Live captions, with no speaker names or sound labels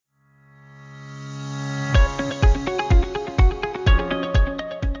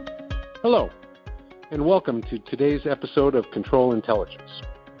and welcome to today's episode of Control Intelligence.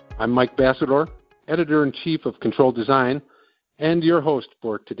 I'm Mike Bassador, Editor-in-Chief of Control Design, and your host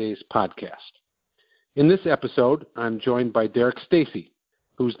for today's podcast. In this episode, I'm joined by Derek Stacey,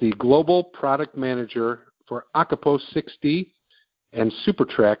 who's the Global Product Manager for Akapos 6D and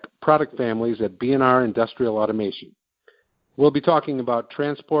SuperTrack product families at B&R Industrial Automation. We'll be talking about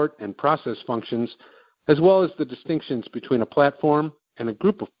transport and process functions, as well as the distinctions between a platform and a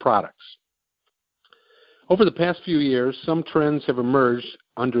group of products. Over the past few years, some trends have emerged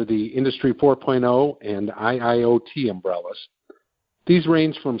under the Industry 4.0 and IIoT umbrellas. These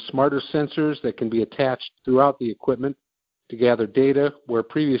range from smarter sensors that can be attached throughout the equipment to gather data where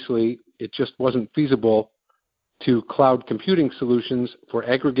previously it just wasn't feasible, to cloud computing solutions for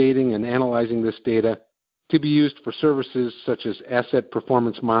aggregating and analyzing this data to be used for services such as asset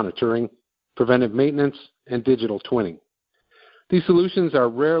performance monitoring, preventive maintenance, and digital twinning. These solutions are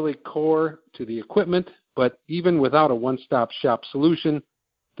rarely core to the equipment, but even without a one-stop shop solution,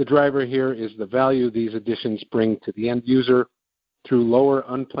 the driver here is the value these additions bring to the end user through lower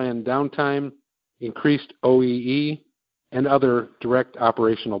unplanned downtime, increased OEE, and other direct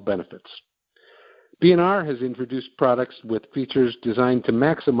operational benefits. B&R has introduced products with features designed to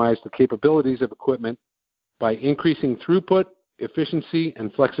maximize the capabilities of equipment by increasing throughput, efficiency,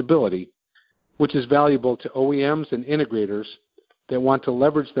 and flexibility, which is valuable to OEMs and integrators that want to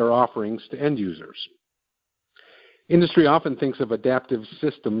leverage their offerings to end users. Industry often thinks of adaptive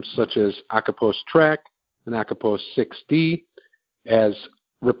systems such as Akapos Track and Akapos 6D as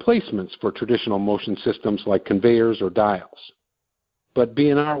replacements for traditional motion systems like conveyors or dials. But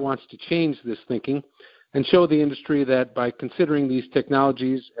B&R wants to change this thinking and show the industry that by considering these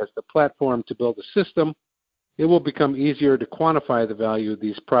technologies as the platform to build a system, it will become easier to quantify the value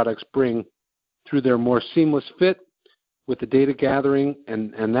these products bring through their more seamless fit with the data gathering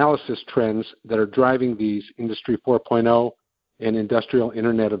and analysis trends that are driving these Industry 4.0 and Industrial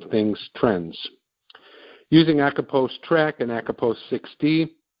Internet of Things trends. Using Akapos Track and Akapos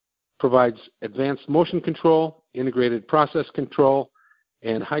 6D provides advanced motion control, integrated process control,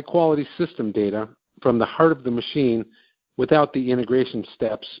 and high-quality system data from the heart of the machine without the integration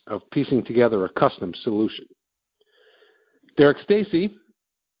steps of piecing together a custom solution. Derek Stacey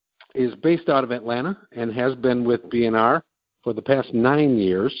is based out of Atlanta and has been with B&R for the past 9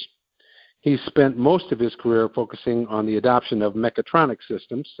 years. He's spent most of his career focusing on the adoption of mechatronic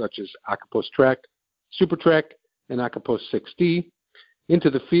systems such as Akapos Track, SuperTrack, and Akapos 6D into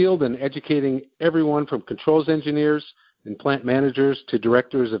the field and educating everyone from controls engineers and plant managers to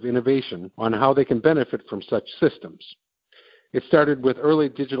directors of innovation on how they can benefit from such systems. It started with early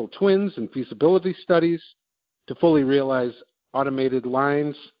digital twins and feasibility studies to fully realize automated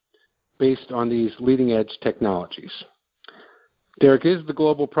lines based on these leading-edge technologies. Derek is the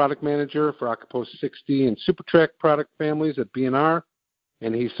Global Product Manager for Akapos 6D and SuperTrack product families at B&R,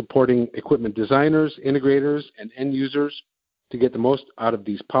 and he's supporting equipment designers, integrators, and end users to get the most out of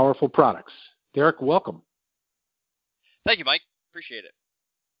these powerful products. Derek, welcome. Thank you, Mike. Appreciate it.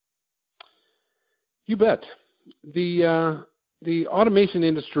 You bet. The automation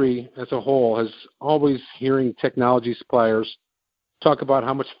industry as a whole has always hearing technology suppliers talk about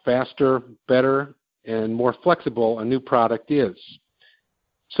how much faster, better, and more flexible a new product is.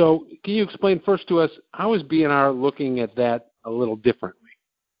 So can you explain first to us, how is B&R looking at that a little differently?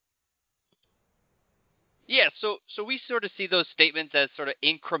 Yeah, so we sort of see those statements as sort of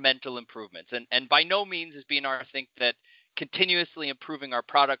incremental improvements. And by no means does B&R think that continuously improving our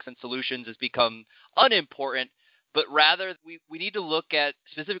products and solutions has become unimportant, but rather we need to look at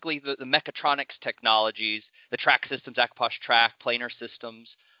specifically the mechatronics technologies, the track systems, Akapos Track, planar systems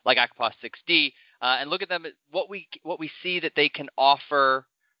like Akapos 6D, and look at them at what we see that they can offer,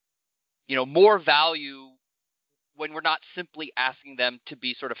 more value when we're not simply asking them to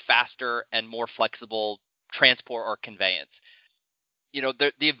be sort of faster and more flexible transport or conveyance.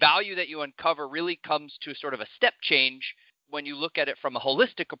 The value that you uncover really comes to sort of a step change when you look at it from a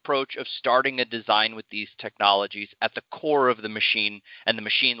holistic approach of starting a design with these technologies at the core of the machine and the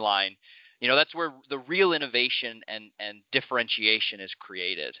machine line. That's where the real innovation and differentiation is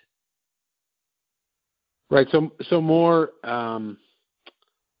created. Right. So more.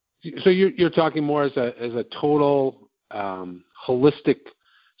 So you're talking more as a total holistic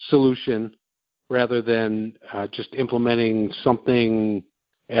solution rather than just implementing something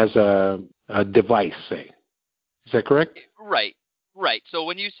as a device, say. Is that correct? Right. So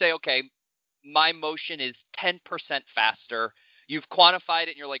when you say, okay, my motion is 10% faster, you've quantified it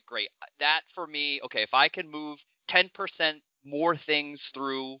and you're like, great, that for me, okay, if I can move 10% more things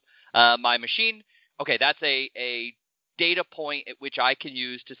through my machine, okay, that's a data point at which I can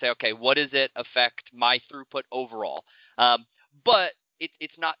use to say, okay, what does it affect my throughput overall? But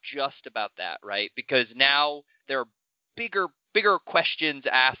it's not just about that, right? Because now there are bigger questions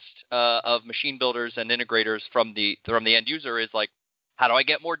asked of machine builders and integrators from the end user is like, how do I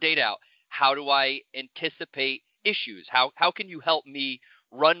get more data out? How do I anticipate issues? How can you help me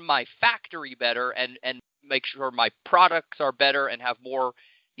run my factory better and make sure my products are better and have more,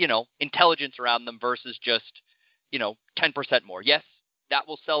 intelligence around them versus just, 10% more. Yes, that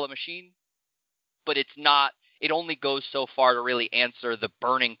will sell a machine, but it only goes so far to really answer the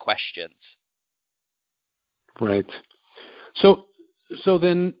burning questions. Right. So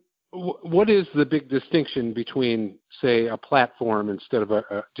then what is the big distinction between, say, a platform instead of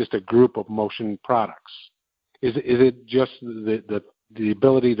just a group of motion products? Is it just the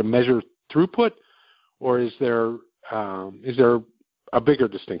ability to measure throughput, or is there a bigger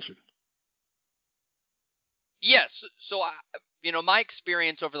distinction? Yes. So, my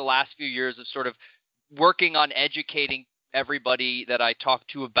experience over the last few years of sort of working on educating everybody that I talk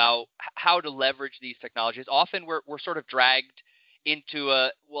to about how to leverage these technologies, often we're sort of dragged into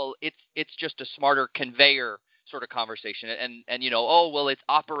it's just a smarter conveyor sort of conversation. And it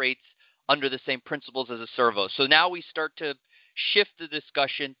operates under the same principles as a servo. So now we start to shift the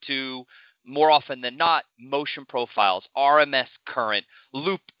discussion to, more often than not, motion profiles, RMS current,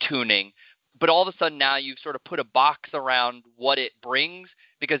 loop tuning. But all of a sudden now you've sort of put a box around what it brings,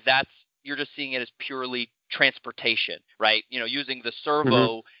 because you're just seeing it as purely transportation, right? Using the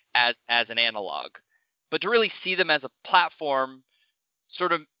servo as an analog. But to really see them as a platform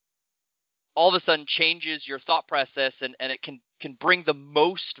sort of all of a sudden changes your thought process, and it can bring the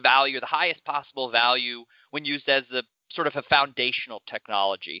most value, the highest possible value, when used as a sort of a foundational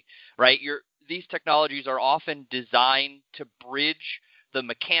technology, right? These technologies are often designed to bridge the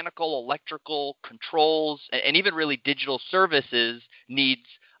mechanical, electrical controls, and even really digital services needs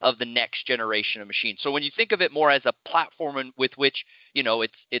of the next generation of machines. So when you think of it more as a platform with which,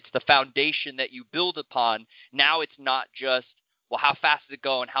 it's the foundation that you build upon, now it's not just, well, how fast does it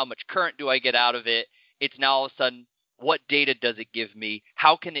go and how much current do I get out of it? It's now all of a sudden, what data does it give me?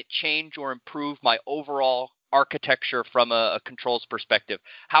 How can it change or improve my overall architecture from a controls perspective?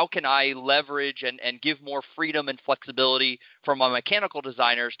 How can I leverage and give more freedom and flexibility for my mechanical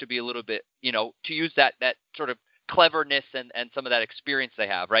designers to be a little bit, to use that sort of cleverness and some of that experience they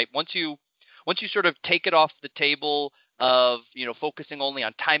have, right? Once you sort of take it off the table of, focusing only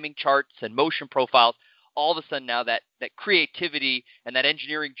on timing charts and motion profiles, all of a sudden now that creativity and that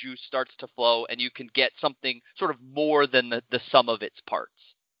engineering juice starts to flow, and you can get something sort of more than the sum of its parts.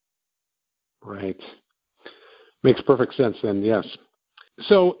 Right. Makes perfect sense then, yes.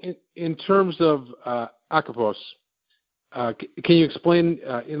 So in terms of Akapos, can you explain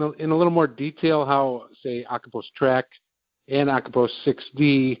in a little more detail how, say, Akapos Track and Akapos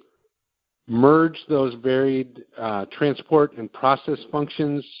 6D merge those varied transport and process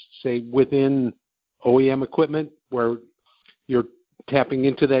functions, say, within OEM equipment, where you're tapping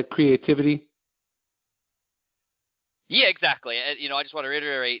into that creativity? Yeah, exactly. I just want to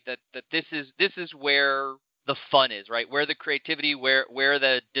reiterate that this is where the fun is, right? Where the creativity, where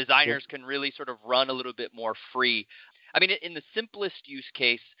the designers can really sort of run a little bit more free. I mean, in the simplest use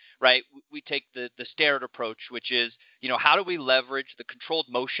case, right, we take the standard approach, which is, how do we leverage the controlled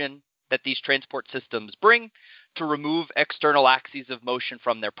motion that these transport systems bring to remove external axes of motion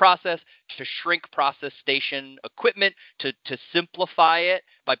from their process, to shrink process station equipment, to simplify it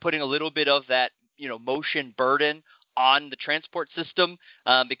by putting a little bit of that, motion burden on the transport system,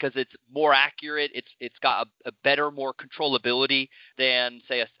 because it's more accurate. It's got a better, more controllability than,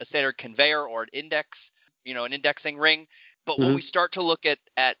 say, a standard conveyor or an indexing ring. But when we start to look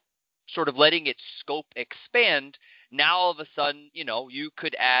at sort of letting its scope expand, now all of a sudden, you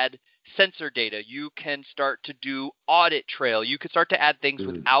could add sensor data. You can start to do audit trail. You could start to add things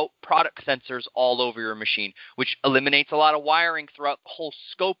without product sensors all over your machine, which eliminates a lot of wiring throughout the whole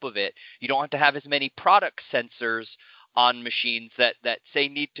scope of it. You don't have to have as many product sensors on machines that say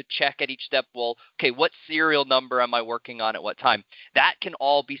need to check at each step, well, okay, what serial number am I working on at what time? That can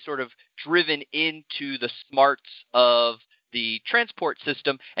all be sort of driven into the smarts of the transport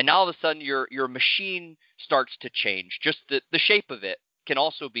system, and now all of a sudden your machine starts to change. Just the shape of it can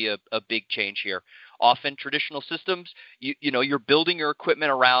also be a big change here. Often traditional systems, you're building your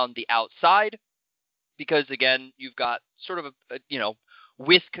equipment around the outside because, again, you've got sort of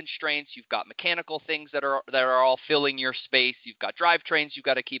with constraints. You've got mechanical things that are all filling your space. You've got drivetrains you've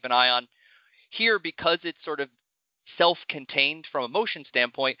got to keep an eye on. Here, because it's sort of self-contained from a motion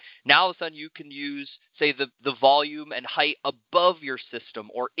standpoint, now all of a sudden you can use, say, the volume and height above your system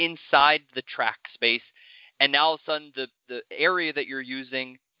or inside the track space, and now all of a sudden the area that you're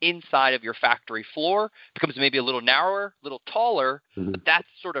using inside of your factory floor becomes maybe a little narrower, a little taller, Mm-hmm. but that's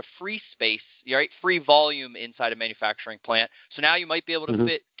sort of free space, right? Free volume inside a manufacturing plant. So now you might be able to Mm-hmm.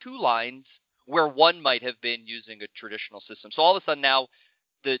 fit two lines where one might have been using a traditional system. So all of a sudden now,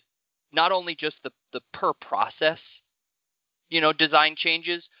 not only just the per process, design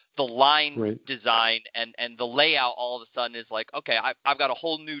changes, the line Right. design and the layout all of a sudden is like, okay, I've got a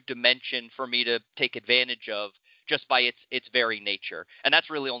whole new dimension for me to take advantage of just by its very nature. And that's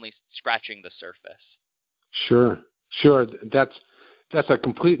really only scratching the surface. Sure. That's a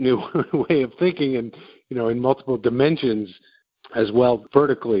complete new way of thinking, and in multiple dimensions as well,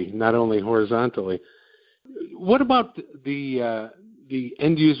 vertically, not only horizontally. What about the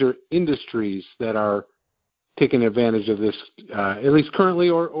end user industries that are taking advantage of this, at least currently,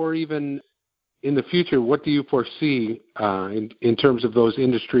 or even in the future? What do you foresee in terms of those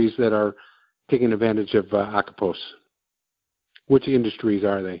industries that are taking advantage of Akapos? Which industries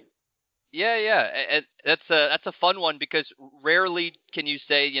are they? Yeah, and that's a fun one because rarely can you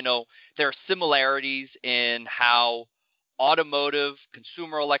say there are similarities in how automotive,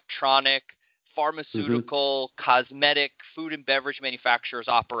 consumer electronic, pharmaceutical, cosmetic, food and beverage manufacturers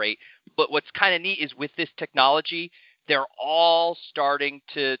operate. But what's kind of neat is with this technology, they're all starting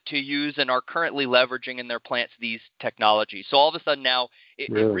to use and are currently leveraging in their plants these technologies. So all of a sudden now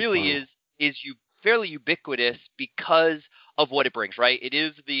it really Wow. is fairly ubiquitous because of what it brings, right? It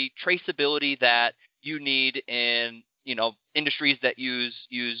is the traceability that you need in industries that use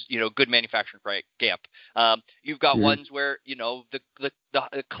good manufacturing, right? GAMP. You've got ones where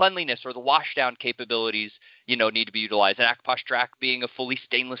the cleanliness or the washdown capabilities need to be utilized. And Akapos Track, being a fully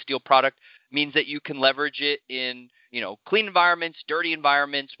stainless steel product, means that you can leverage it in clean environments, dirty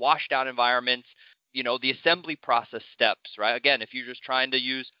environments, washdown environments. The assembly process steps, right? Again, if you're just trying to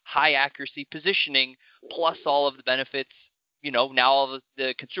use high accuracy positioning plus all of the benefits, now all of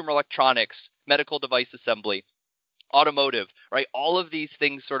the consumer electronics, medical device assembly, automotive, right? All of these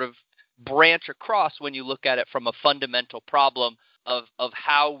things sort of branch across when you look at it from a fundamental problem of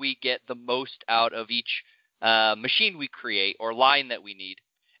how we get the most out of each machine we create or line that we need.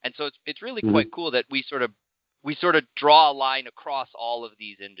 And so it's really quite cool that we sort of draw a line across all of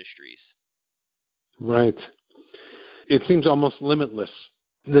these industries. Right. It seems almost limitless.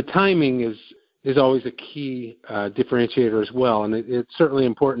 The timing is always a key differentiator as well, and it's certainly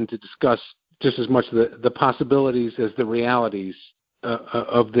important to discuss just as much the possibilities as the realities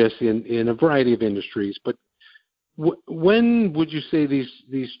of this in a variety of industries. But when would you say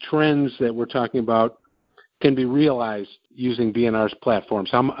these trends that we're talking about can be realized using B&R's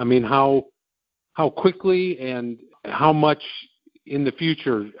platforms? How quickly and how much in the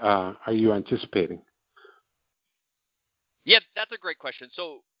future are you anticipating? Yep, that's a great question.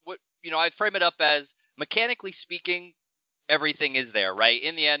 So I'd frame it up as, mechanically speaking, everything is there, right?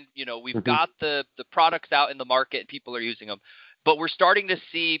 In the end, we've got the products out in the market and people are using them, but we're starting to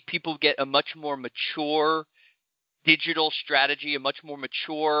see people get a much more mature digital strategy, a much more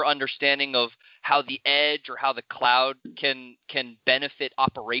mature understanding of how the edge or how the cloud can benefit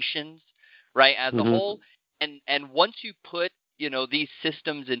operations, right, as a whole. And once you put these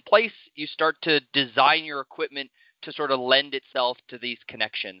systems in place, you start to design your equipment to sort of lend itself to these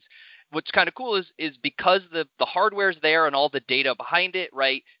connections. What's kind of cool is because the hardware's there and all the data behind it,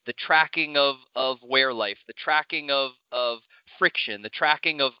 right? The tracking of wear life, the tracking of friction, the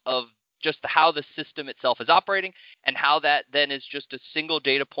tracking of just how the system itself is operating, and how that then is just a single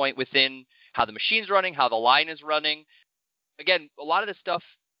data point within how the machine's running, how the line is running. Again, a lot of this stuff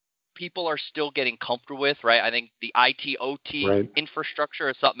people are still getting comfortable with, right? I think the IT/OT infrastructure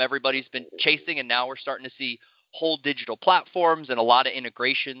is something everybody's been chasing, and now we're starting to see whole digital platforms and a lot of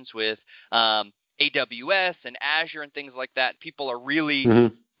integrations with AWS and Azure and things like that. People are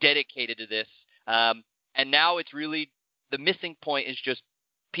really dedicated to this. And now it's really, the missing point is just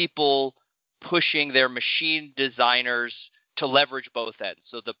people pushing their machine designers to leverage both ends.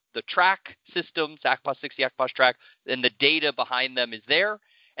 So the track systems, Akapos 60, Akapos Track, and the data behind them is there.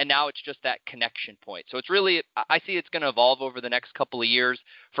 And now it's just that connection point. So it's really, I see it's going to evolve over the next couple of years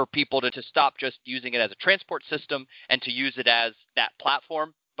for people to stop just using it as a transport system and to use it as that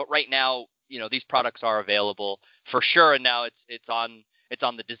platform. But right now, these products are available for sure. And now it's on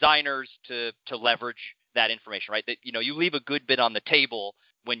the designers to leverage that information, right? That, you leave a good bit on the table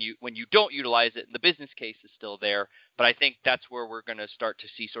when you don't utilize it, and the business case is still there. But I think that's where we're going to start to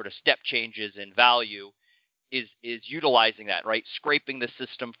see sort of step changes in value. Is utilizing that, right? Scraping the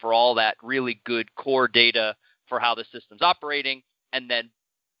system for all that really good core data for how the system's operating, and then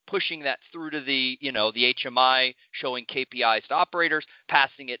pushing that through to the HMI, showing KPIs to operators,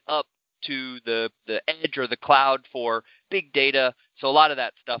 passing it up to the edge or the cloud for big data. So a lot of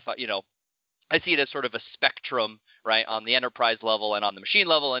that stuff, I see it as sort of a spectrum, right, on the enterprise level and on the machine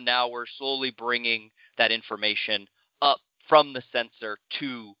level. And now we're slowly bringing that information up from the sensor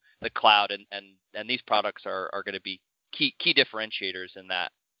to the cloud. And these products are going to be key differentiators in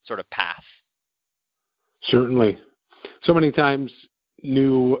that sort of path. Certainly. So many times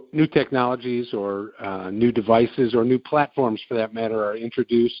new technologies or new devices or new platforms, for that matter, are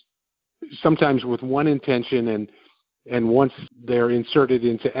introduced, sometimes with one intention, and once they're inserted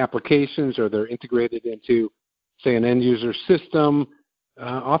into applications or they're integrated into, say, an end-user system,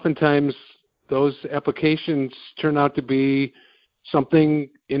 oftentimes those applications turn out to be something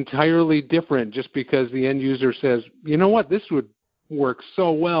entirely different just because the end user says, you know what, this would work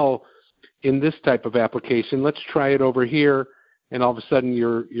so well in this type of application. Let's try it over here. And all of a sudden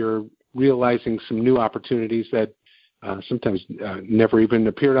you're realizing some new opportunities that sometimes never even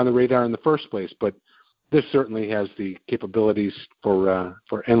appeared on the radar in the first place. But this certainly has the capabilities for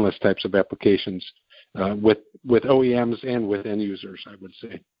endless types of applications with OEMs and with end users, I would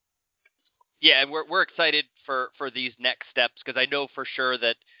say. Yeah, and we're excited for these next steps because I know for sure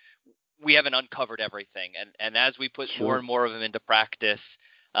that we haven't uncovered everything. And as we put more and more of them into practice,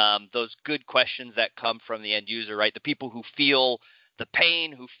 those good questions that come from the end user, right? The people who feel the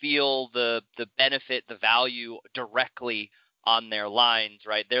pain, who feel the benefit, the value directly on their lines,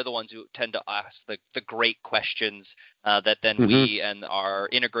 right? They're the ones who tend to ask the great questions that then we and our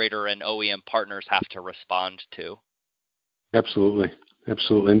integrator and OEM partners have to respond to. Absolutely.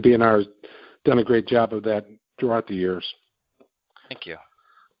 And B&R has done a great job of that throughout the years. Thank you.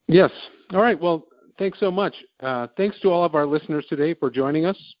 Yes. All right. Well, thanks so much. Thanks to all of our listeners today for joining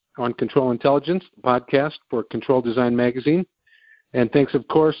us on Control Intelligence, the podcast for Control Design Magazine. And thanks, of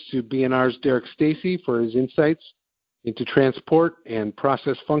course, to B&R's Derek Stacy for his insights into transport and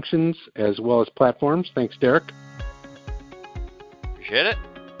process functions as well as platforms. Thanks, Derek. Appreciate it.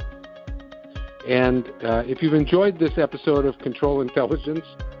 And if you've enjoyed this episode of Control Intelligence,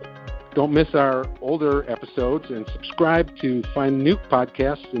 don't miss our older episodes and subscribe to find new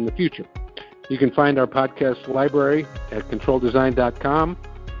podcasts in the future. You can find our podcast library at controldesign.com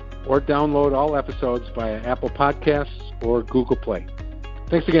or download all episodes via Apple Podcasts or Google Play.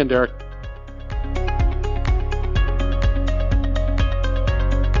 Thanks again, Derek.